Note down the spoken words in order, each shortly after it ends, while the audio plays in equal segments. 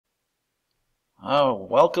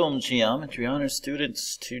Welcome, Geometry Honors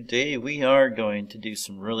students. Today we are going to do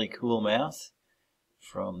some really cool math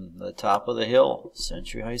from the top of the hill,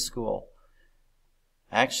 Century High School.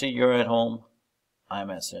 Actually, you're at home. I'm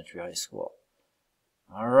at Century High School.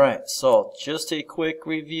 Alright, so just a quick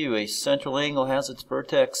review. A central angle has its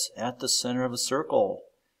vertex at the center of a circle.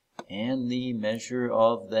 And the measure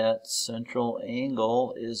of that central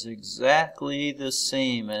angle is exactly the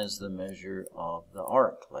same as the measure of the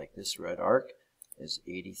arc. Like this red arc is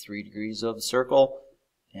 83 degrees of the circle,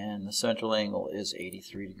 and the central angle is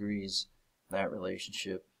 83 degrees. That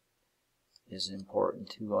relationship is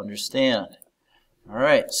important to understand.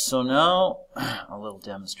 Alright, so now a little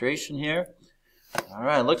demonstration here.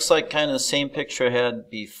 Alright, looks like kind of the same picture I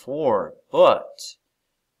had before, but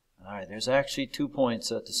alright, there's actually 2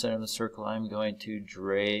 points at the center of the circle. I'm going to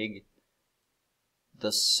drag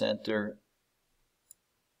the center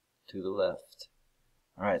to the left.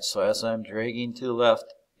 Alright, so as I'm dragging to the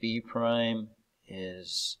left, B prime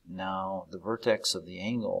is now the vertex of the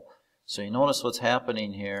angle. So you notice what's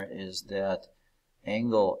happening here is that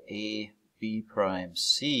angle AB prime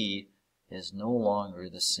C is no longer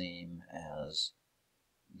the same as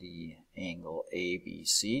the angle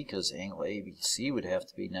ABC, because angle ABC would have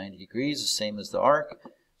to be 90 degrees, the same as the arc.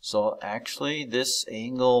 So actually this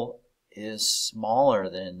angle is smaller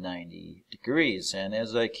than 90 degrees, and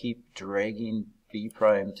as I keep dragging B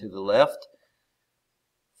prime to the left,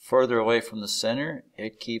 further away from the center,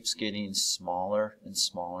 it keeps getting smaller and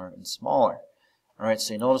smaller and smaller. Alright,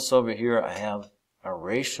 so you notice over here I have a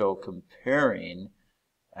ratio comparing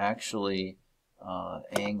actually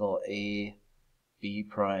angle AB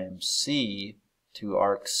prime C to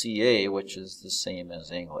arc CA, which is the same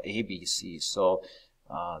as angle ABC. So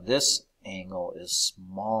this angle is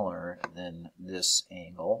smaller than this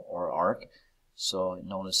angle or arc. So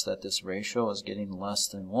notice that this ratio is getting less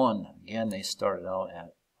than 1. Again, they started out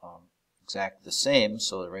at exactly the same,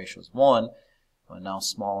 so the ratio is 1, but now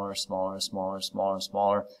smaller, smaller, smaller, smaller,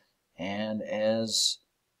 smaller. And as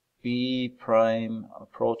B prime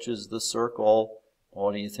approaches the circle,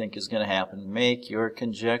 what do you think is going to happen? Make your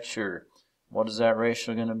conjecture. What is that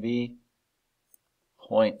ratio going to be?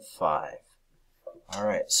 0.5.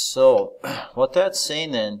 Alright, so what that's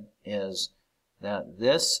saying then is that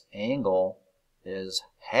this angle is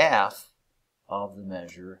half of the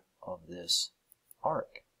measure of this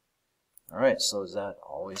arc. Alright, so is that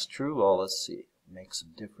always true? Well, let's see. Make some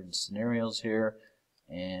different scenarios here,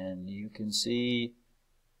 and you can see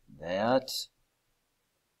that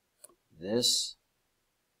this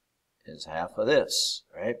is half of this,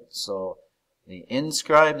 right? So the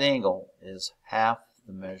inscribed angle is half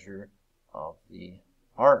the measure of the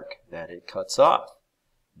arc that it cuts off.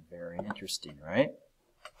 Very interesting, right?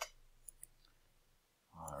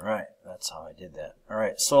 Alright, that's how I did that.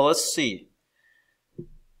 Alright, so let's see.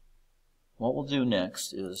 What we'll do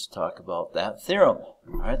next is talk about that theorem.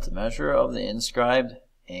 Alright, the measure of the inscribed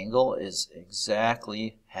angle is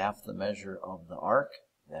exactly half the measure of the arc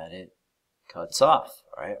that it cuts off,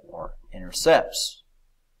 right, or intercepts.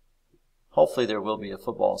 Hopefully there will be a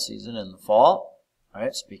football season in the fall.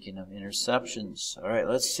 Alright, speaking of interceptions. Alright,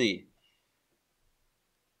 let's see.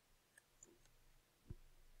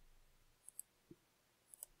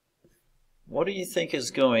 What do you think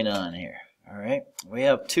is going on here? Alright, we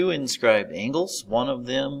have two inscribed angles. One of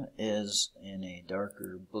them is in a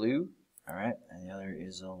darker blue, alright, and the other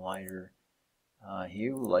is a lighter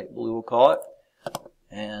hue, light blue we'll call it.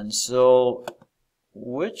 And so,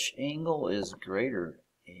 which angle is greater,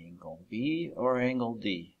 angle B or angle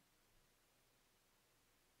D?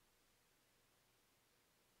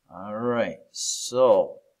 Alright,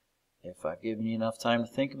 so if I've given you enough time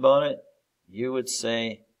to think about it, you would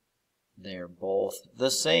say they're both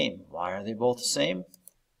the same. Why are they both the same?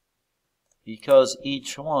 Because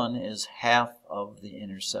each one is half of the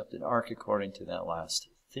intercepted arc according to that last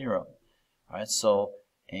theorem. Alright, so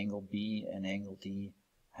angle B and angle D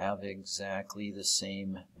have exactly the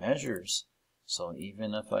same measures. So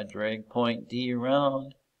even if I drag point D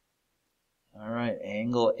around, alright,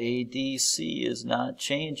 angle ADC is not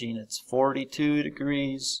changing. It's 42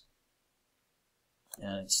 degrees,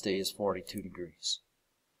 and it stays 42 degrees.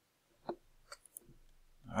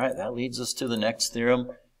 Alright, that leads us to the next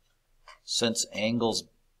theorem. Since angle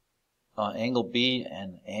B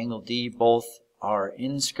and angle D both are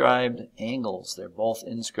inscribed angles, they're both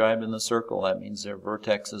inscribed in the circle. That means they're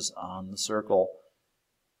vertexes on the circle,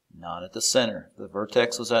 not at the center. If the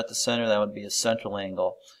vertex was at the center, that would be a central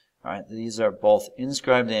angle. Alright, these are both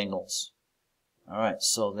inscribed angles. Alright,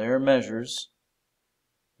 so their measures,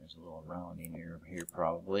 there's a little rounding here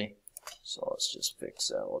probably, so let's just fix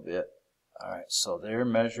that a little bit. Alright, so their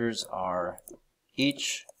measures are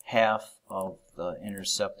each half of the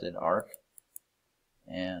intercepted arc.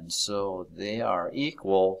 And so they are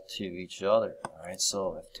equal to each other. Alright,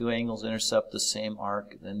 so if two angles intercept the same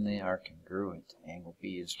arc, then they are congruent. Angle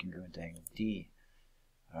B is congruent to angle D.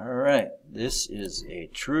 Alright, this is a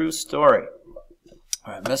true story.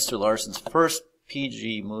 Alright, Mr. Larson's first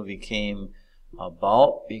PG movie came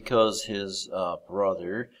about because his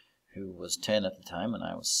brother, who was 10 at the time and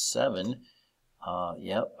I was 7,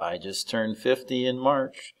 yep, I just turned 50 in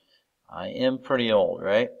March. I am pretty old,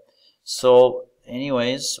 right? So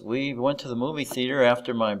anyways, we went to the movie theater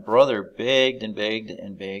after my brother begged and begged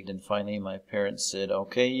and begged, and finally my parents said,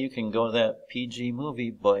 okay, you can go to that PG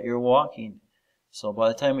movie, but you're walking. So by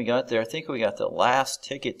the time we got there, I think we got the last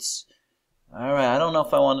tickets. Alright, I don't know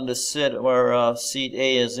if I wanted to sit where seat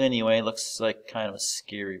A is anyway. Looks like kind of a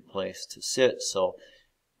scary place to sit. So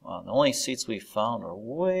the only seats we found were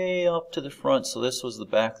way up to the front. So this was the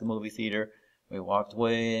back of the movie theater. We walked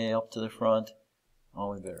way up to the front.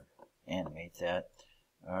 Oh, we better animate that.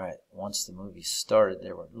 Alright, once the movie started,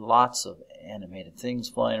 there were lots of animated things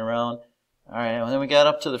flying around. Alright, and then we got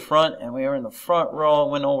up to the front, and we were in the front row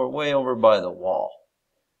and went way over by the wall.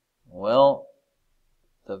 Well,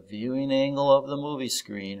 the viewing angle of the movie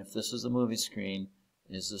screen, if this is the movie screen,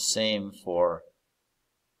 is the same for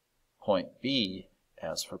point B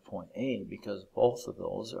as for point A, because both of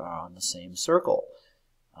those are on the same circle.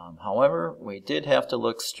 However, we did have to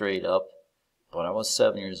look straight up, but I was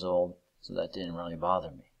 7 years old, so that didn't really bother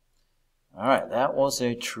me. Alright, that was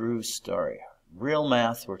a true story. Real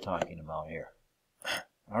math we're talking about here.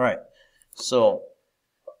 Alright, so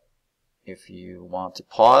if you want to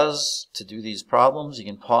pause to do these problems, you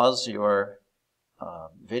can pause your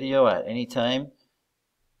video at any time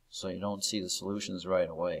so you don't see the solutions right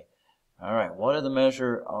away. Alright, what are the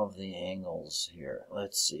measure of the angles here?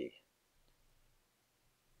 Let's see.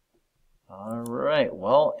 Alright,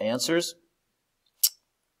 well, answers.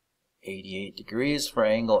 88 degrees for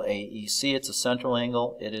angle AEC. It's a central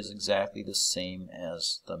angle. It is exactly the same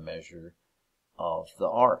as the measure of the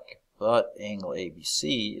arc. But angle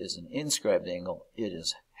ABC is an inscribed angle. It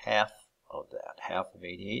is half of that. Half of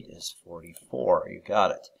 88 is 44. You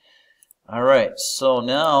got it. Alright, so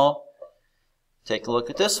now take a look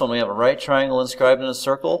at this one. We have a right triangle inscribed in a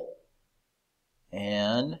circle.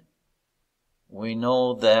 And we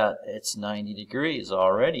know that it's 90 degrees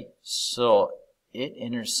already. So it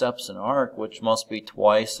intercepts an arc which must be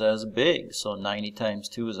twice as big. So 90 times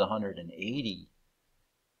 2 is 180.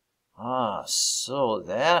 So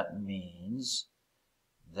that means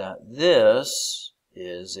that this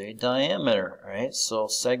is a diameter, right? So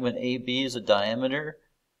segment AB is a diameter.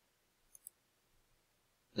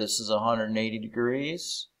 This is 180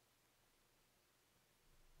 degrees.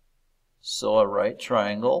 So a right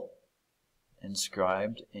triangle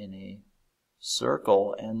inscribed in a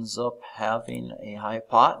circle ends up having a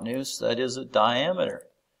hypotenuse that is a diameter.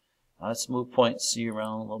 Let's move point C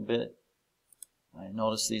around a little bit. I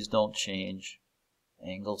notice these don't change.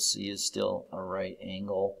 Angle C is still a right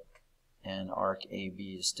angle, and arc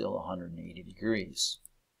AB is still 180 degrees.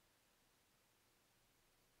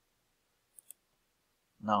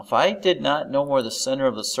 Now, if I did not know where the center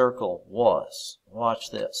of the circle was,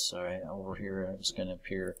 watch this. All right, over here it's going to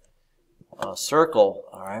appear a circle,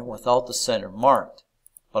 all right, without the center marked.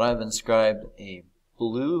 But I've inscribed a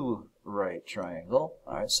blue right triangle.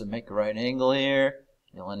 All right, so make a right angle here.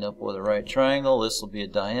 You'll end up with a right triangle. This will be a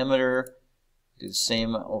diameter. Do the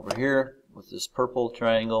same over here with this purple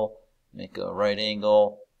triangle. Make a right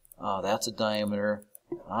angle. That's a diameter.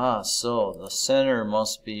 So the center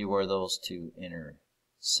must be where those two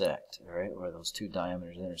intersect, all right, where those two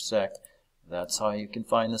diameters intersect. That's how you can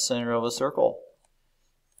find the center of a circle.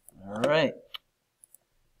 All right.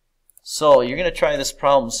 So you're going to try this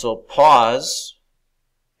problem. So pause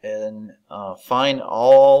and find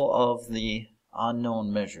all of the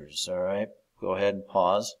unknown measures. All right. Go ahead and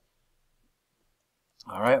pause.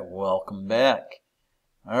 All right. Welcome back.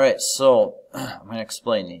 All right. So I'm going to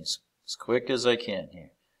explain these as quick as I can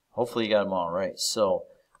here. Hopefully you got them all right. So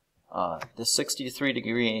this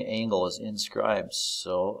 63-degree angle is inscribed.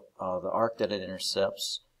 So the arc that it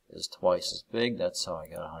intercepts is twice as big. That's how I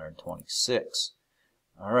got 126.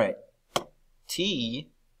 All right. T,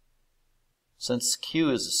 since Q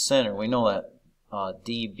is the center, we know that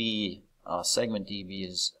DB, segment DB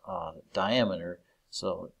is diameter.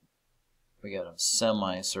 So we got a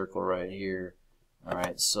semicircle right here. All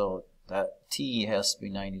right. So that T has to be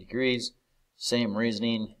 90 degrees. Same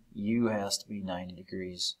reasoning. U has to be 90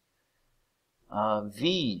 degrees.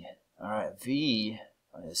 V, all right, V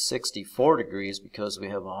is 64 degrees because we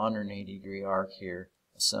have a 180 degree arc here,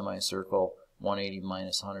 a semicircle. 180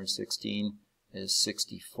 minus 116 is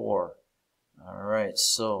 64. Alright,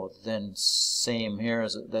 so then same here,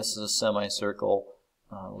 as this is a semicircle,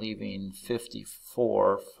 leaving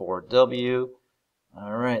 54 for W.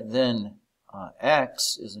 Alright, then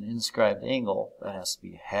X is an inscribed angle. That has to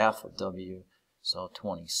be half of W, so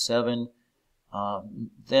 27.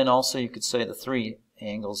 Then also you could say the three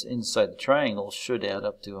angles inside the triangle should add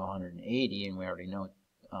up to 180, and we already know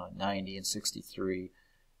 90 and 63.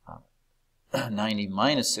 90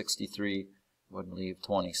 minus 63 would leave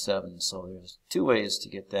 27, so there's two ways to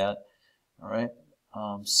get that. Alright,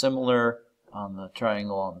 similar on the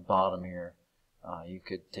triangle on the bottom here. You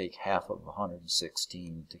could take half of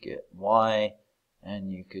 116 to get Y,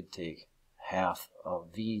 and you could take half of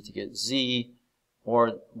V to get Z,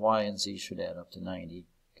 or Y and Z should add up to 90,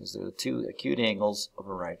 because they're the two acute angles of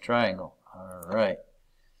a right triangle. Alright.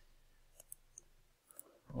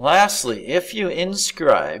 Lastly, if you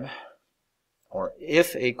inscribe, or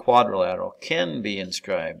if a quadrilateral can be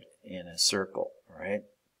inscribed in a circle, right?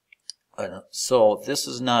 So this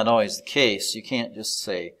is not always the case. You can't just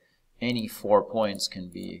say any 4 points can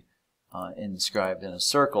be inscribed in a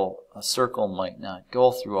circle. A circle might not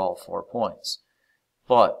go through all 4 points.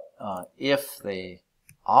 But if they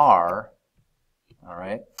are, all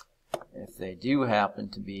right, if they do happen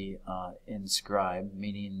to be inscribed,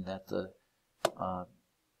 meaning that the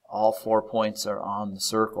all 4 points are on the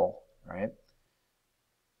circle, right?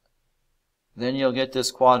 Then you'll get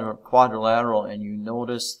this quadrilateral, and you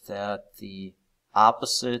notice that the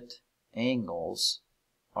opposite angles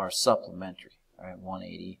are supplementary. All right,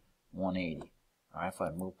 180, 180. All right, if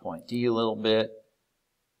I move point D a little bit,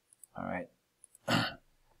 all right.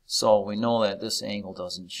 So we know that this angle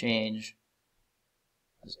doesn't change,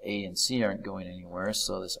 because A and C aren't going anywhere.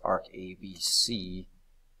 So this arc ABC,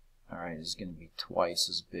 all right, is going to be twice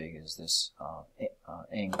as big as this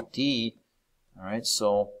angle D. All right,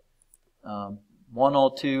 so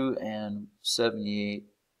 102 and 78,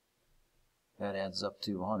 that adds up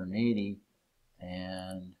to 180,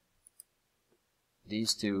 and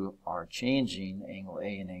these two are changing, angle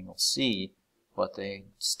A and angle C, but they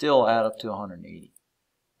still add up to 180.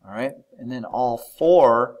 Alright, and then all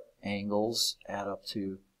 4 angles add up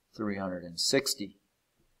to 360.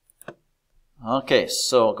 Okay,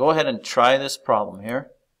 so go ahead and try this problem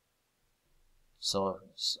here. So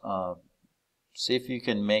see if you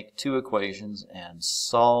can make 2 equations and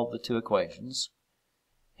solve the 2 equations,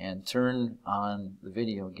 and turn on the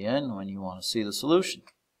video again when you want to see the solution.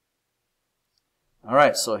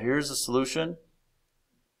 Alright, so here's the solution.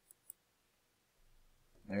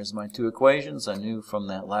 There's my 2 equations. I knew from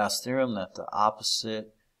that last theorem that the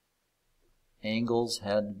opposite angles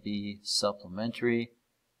had to be supplementary.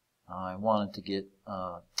 I wanted to get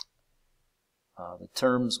the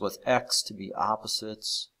terms with X to be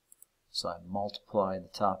opposites. So I multiply the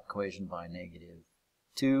top equation by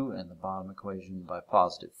 -2 and the bottom equation by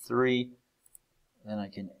 +3. Then I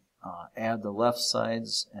can add the left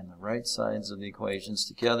sides and the right sides of the equations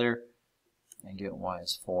together and get Y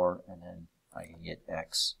is 4, and then I can get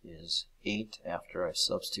X is 8 after I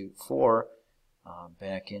substitute 4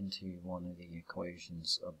 back into one of the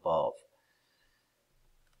equations above.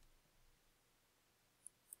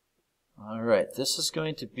 Alright, this is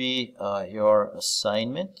going to be your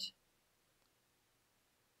assignment.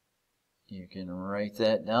 You can write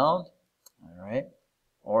that down, alright,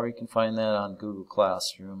 or you can find that on Google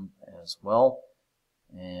Classroom as well.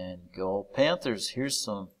 And go Panthers. Here's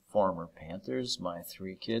some former Panthers. My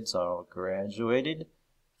 3 kids all graduated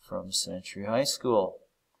from Century High School.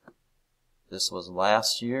 This was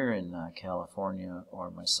last year in California,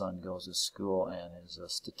 where my son goes to school and is a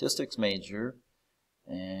statistics major.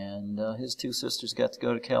 And his 2 sisters got to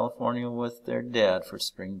go to California with their dad for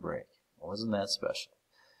spring break. Wasn't that special?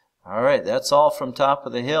 Alright, that's all from Top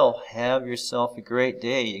of the Hill. Have yourself a great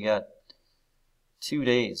day. You got 2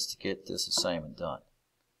 days to get this assignment done.